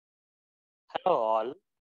Hello all,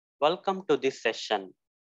 welcome to this session.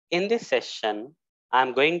 In this session, I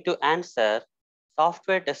am going to answer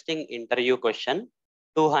software testing interview question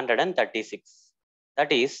 236.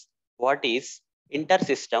 That is, what is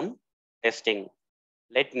inter-system testing?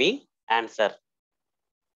 Let me answer.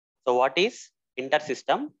 So what is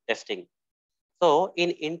inter-system testing? So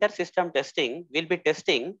in inter-system testing, we'll be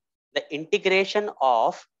testing the integration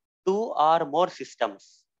of two or more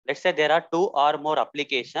systems. Let's say there are two or more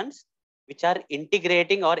applications which are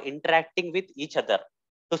integrating or interacting with each other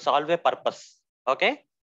to solve a purpose. Okay.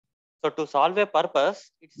 So to solve a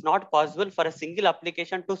purpose, it's not possible for a single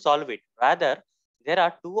application to solve it. Rather, there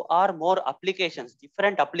are two or more applications,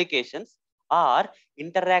 different applications are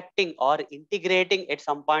interacting or integrating at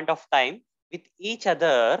some point of time with each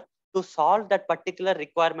other to solve that particular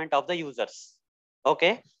requirement of the users.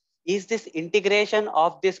 Okay. Is this integration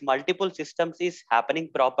of these multiple systems is happening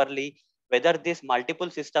properly? Whether these multiple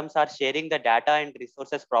systems are sharing the data and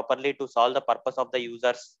resources properly to solve the purpose of the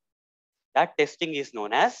users? That testing is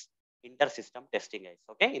known as inter-system testing, guys.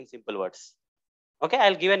 Okay, in simple words. Okay,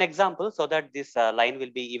 I'll give an example so that this line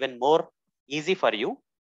will be even more easy for you.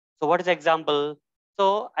 So what is the example?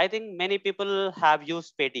 So I think many people have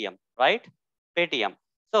used Paytm, right? Paytm.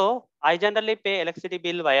 So I generally pay electricity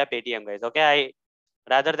bill via Paytm, guys. Okay, I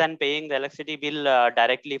rather than paying the electricity bill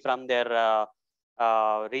directly from their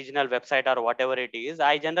regional website or whatever it is,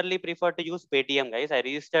 I generally prefer to use Paytm, guys. I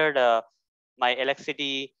registered my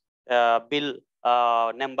electricity bill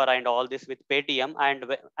number and all this with Paytm,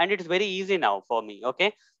 and it's very easy now for me.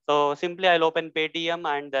 Okay, so simply I'll open Paytm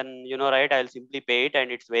and then right, I'll simply pay it,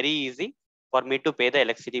 and it's very easy for me to pay the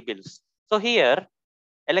electricity bills. So here,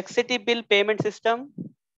 electricity bill payment system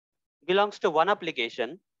belongs to one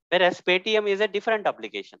application, whereas Paytm is a different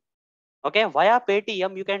application. Okay, via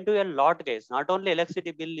Paytm, you can do a lot, guys. Not only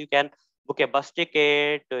electricity bill, you can book a bus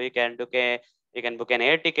ticket, you can book an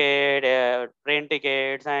air ticket, train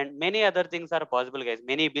tickets, and many other things are possible, guys.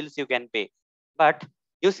 Many bills you can pay. But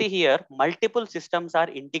you see here, multiple systems are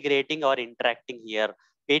integrating or interacting here.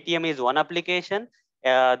 Paytm is one application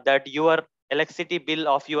that your electricity bill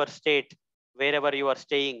of your state, wherever you are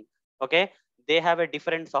staying, okay, they have a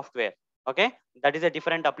different software. Okay, that is a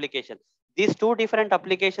different application. These two different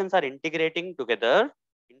applications are integrating together,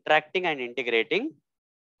 interacting and integrating,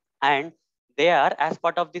 and they are, as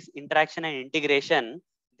part of this interaction and integration,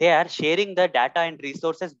 they are sharing the data and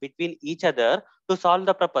resources between each other to solve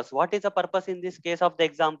the purpose. What is the purpose in this case of the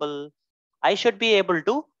example? I should be able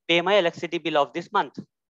to pay my electricity bill of this month.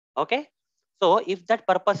 Okay. So if that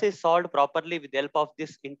purpose is solved properly with the help of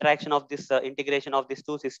this interaction of this integration of these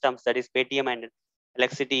two systems, that is Paytm and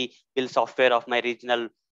electricity bill software of my regional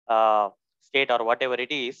uh, state or whatever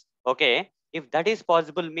it is. Okay. If that is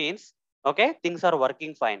possible means, okay, things are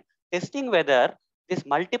working fine. Testing whether these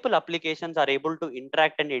multiple applications are able to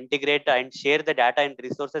interact and integrate and share the data and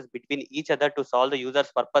resources between each other to solve the user's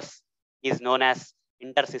purpose is known as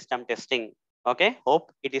inter-system testing. Okay.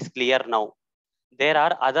 Hope it is clear now. There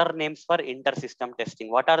are other names for inter-system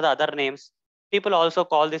testing. What are the other names? People also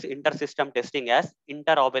call this inter-system testing as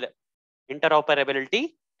interoperability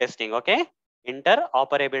testing. Okay,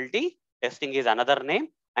 interoperability testing is another name,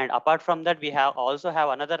 and apart from that, we have also have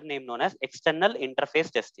another name known as external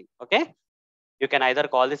interface testing. Okay, you can either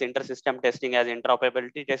call this inter-system testing as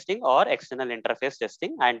interoperability testing or external interface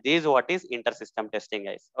testing, and this is what is inter-system testing,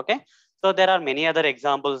 guys. Okay, so there are many other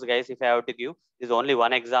examples, guys. If I have to give, this is only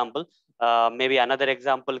one example. Maybe another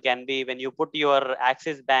example can be when you put your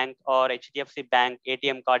Axis Bank or HDFC Bank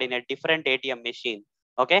ATM card in a different ATM machine.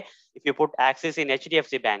 Okay, if you put Axis in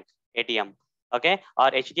HDFC Bank ATM, okay,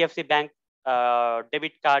 or HDFC Bank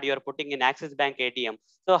debit card you're putting in Axis Bank ATM.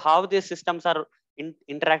 So how these systems are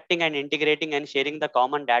interacting and integrating and sharing the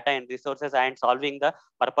common data and resources and solving the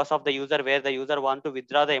purpose of the user, where the user want to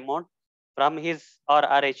withdraw the amount from his or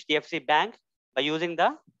our HDFC bank by using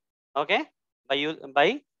the, okay, by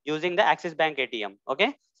using the Axis Bank ATM.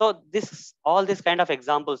 Okay, so this all these kind of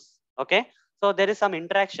examples. Okay, so there is some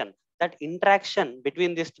interaction. That interaction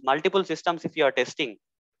between these multiple systems, if you are testing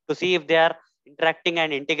to see if they are interacting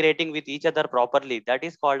and integrating with each other properly, that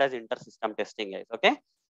is called as inter-system testing, guys. Okay,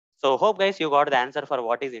 so hope, guys, you got the answer for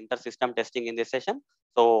what is inter-system testing in this session.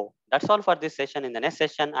 So that's all for this session. In the next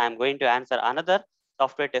session, I am going to answer another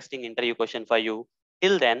software testing interview question for you.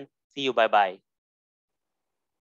 Till then, see you. Bye bye.